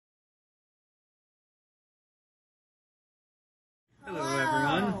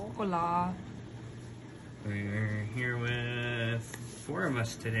la. We're here with 4 of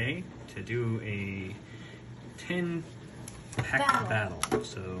us today to do a 10 pack battle.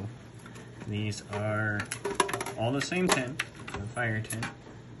 So these are all the same 10, the fire 10,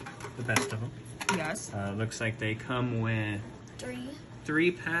 the best of them. Yes. Looks like they come with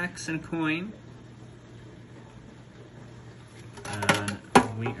 3 packs and a coin. And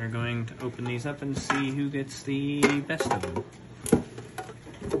we are going to open these up and see who gets the best of them.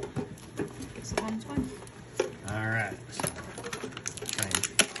 Guess the one's one. Alright, so try and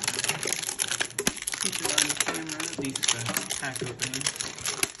keep it on camera, at least the pack opening.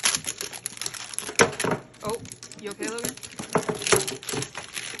 Oh, you okay, Logan?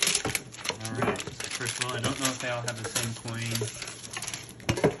 Alright, so first of all, I don't know if they all have the same coin.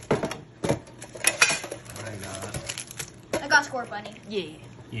 I got Score Bunny. Yeah.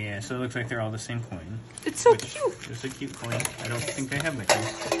 Yeah, so it looks like they're all the same coin. It's so Which cute. is a cute coin. I don't think they have the coin.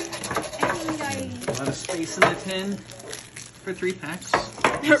 I think A lot of space in the tin for 3 packs.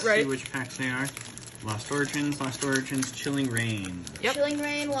 Let's Right. see which packs they are. Lost Origins, Chilling Reign. Yep. Chilling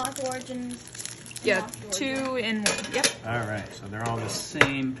Reign, Lost Origins. Yeah, Lost Origins. 2 in 1. Yep. Alright, so they're all the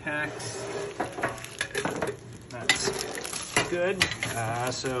same packs. That's good.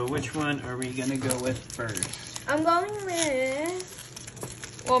 So which one are we going to go with first? I'm going with...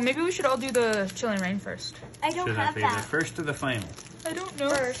 Well, maybe we should all do the Chilling Reign first. I don't Should that have be the that. first or the final? I don't know.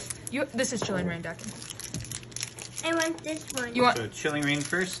 First. This is Chilling Reign, Dakin. I want this one. You want? So Chilling Reign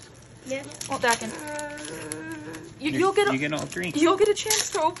first? Yeah. Well, Dakin, you'll get You get all 3. you'll get a chance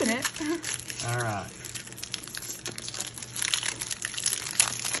to open it. Alright.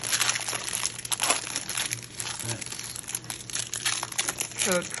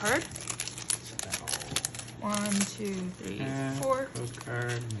 Code card. 1, 2, 3, 4. Code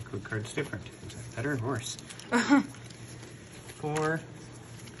card. And the code card's different. Is that better or worse? 4.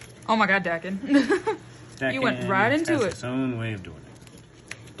 Oh my God, Dakin. You went right into has it. its own way of doing it.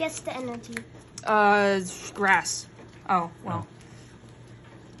 Guess the energy. Grass. Oh well.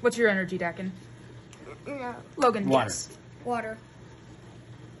 What's your energy, Dakin? No. Logan. Water. Yes. Water.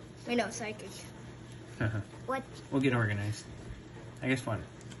 Wait, no, psychic. What? We'll get organized. I guess water.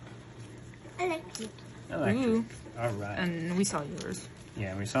 Electric. Electric. Ooh. Alright. And we saw yours.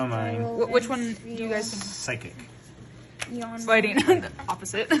 Yeah, we saw mine. Which one do you guys think? Psychic. Fighting. The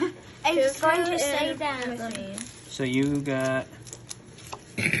opposite. I was going to say that. So you got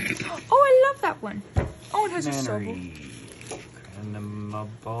Oh, I love that one. Oh, it has a shovel. Mannery,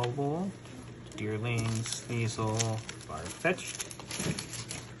 Cannonball, Deerling, Sneasel, Farfetch'd,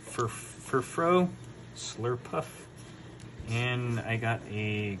 Furfro, Slurpuff, and I got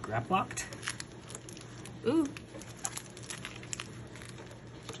a Graplocked. Ooh.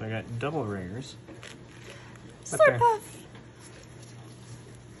 So I got double rares. Up there. Slurpuff.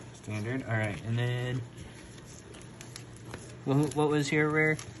 Standard. Alright, and then what was your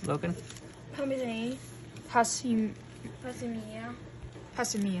rare, Logan? Parmesan. Pasimian.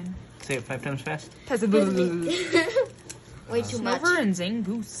 Say it 5 times fast. Way too much. Snover and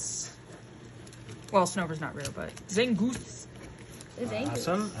Zangoose. Well, Snover's not rare, but Zangoose.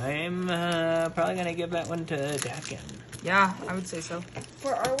 Awesome. I'm probably going to give that one to Dakin. Yeah, I would say so.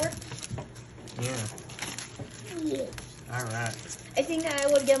 For our work? Yeah. Alright. I think I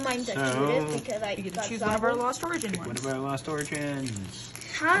would give mine to So, Judith because I You get to got choose one of our Zabu. Lost Origin What ones. about Lost Origins?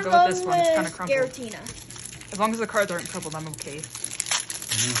 I'm I'll go with going this one. It's kinda with crumpled. Giratina. As long as the cards aren't crumpled, I'm okay.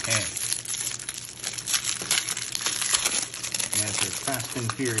 Okay. That's it. Fast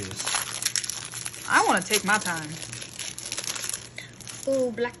and Furious. I want to take my time.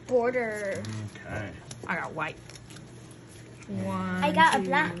 Ooh, black border. Okay. I got white. 1, I got a 2,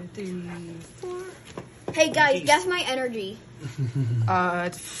 black. 3, 4. Hey guys, guess my energy.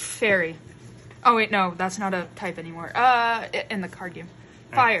 It's fairy. Oh wait, no, that's not a type anymore. In the card game,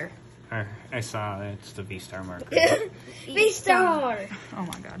 fire. I saw it's the V-Star marker. V-Star. Oh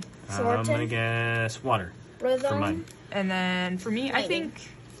my God. I'm going to guess water for Rhythm. mine. And then for me, I Lighting. think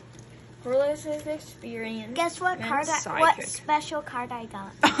Relative experience. Guess what And what psychic. special card I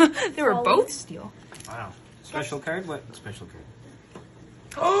got? they were Solid. both steel. Wow. Special card? What special card?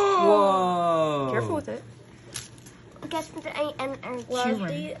 Oh! Whoa! Careful with it. Guess what I and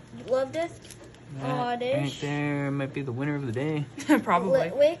Love this. That right Oddish. there might be the winner of the day. Probably.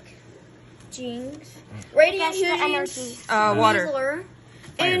 Litwick. Jinx. Radiant guess the Unions. energy. Water. Weasler,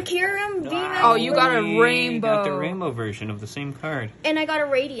 And Kyurem, Venus. Oh, you got a We rainbow. got the rainbow version of the same card. And I got a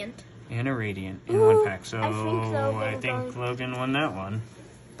Radiant. And a Radiant in one pack. So I think so, I think Logan won that one.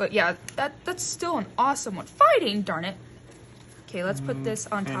 But yeah, that's still an awesome one. Fighting, darn it. Okay, let's put this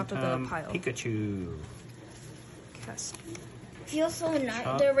on top of the pile. Pikachu. Cast. feels so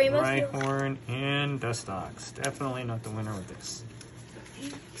nice. The rainbow feels. Rhyhorn and Dustox. Definitely not the winner with this.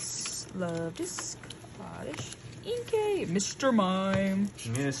 Love this Scottish Inkay. Mr. Mime.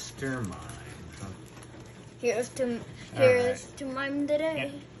 Mr. Mime. Here's to mime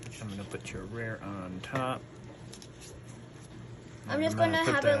today. I'm gonna put your rare on top. I'm just gonna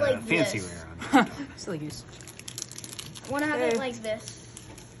put have the it like fancy this. rare on top. Silly goose. I wanna have it like this.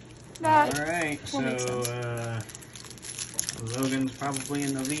 That Alright, will make so Logan's probably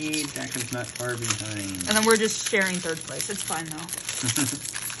in the lead. Jackin's not far behind. And then we're just sharing third place. It's fine though.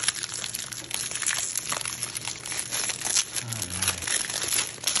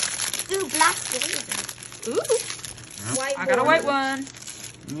 Ooh, black blazing. Ooh, White I got a white one.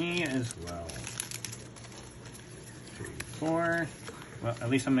 Me as well. 3, 4. Well, at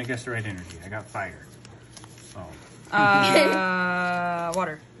least I'm gonna guess the right energy. I got fire. Oh.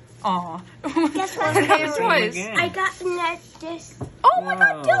 Water. Aw. Guess what? Good choice. Again. I got this. Oh my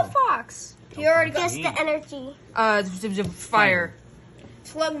god, Whoa. Gilfox. You already got Guess the energy. Fire.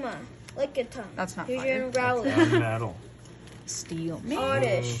 Slugma. Like a tongue. That's not Here's fire. your Growlithe. Down battle. Steel. Man.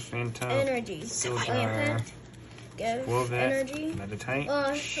 Oddish. Phantom. Energy. Silver. Lampent. Give Wolvet. energy. Meditite.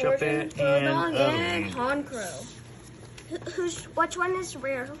 Torsion, Shuppet. Bulldog, and And Honchkrow. Which one is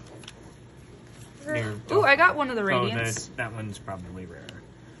rare? Ooh, I got one of the Oh, radiants. that one's probably rare.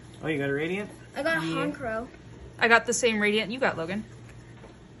 Oh, you got a radiant? I got a Honchkrow. I got the same radiant you got, Logan.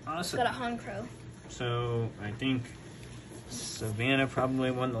 Awesome. Got a Honchkrow. So I think Savannah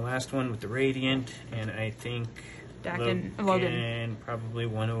probably won the last one with the radiant, and I think Logan probably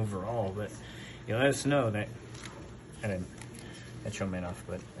won overall. But you let us know that. I didn't. That showed man off,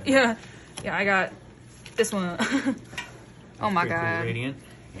 but Yeah, I got this one. Oh my pretty cool god. radiant.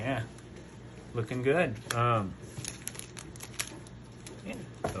 Yeah, looking good. Yeah.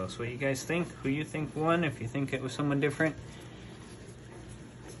 Tell us what you guys think. Who you think won? If you think it was someone different.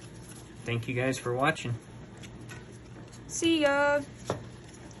 Thank you guys for watching. See ya.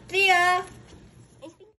 See ya.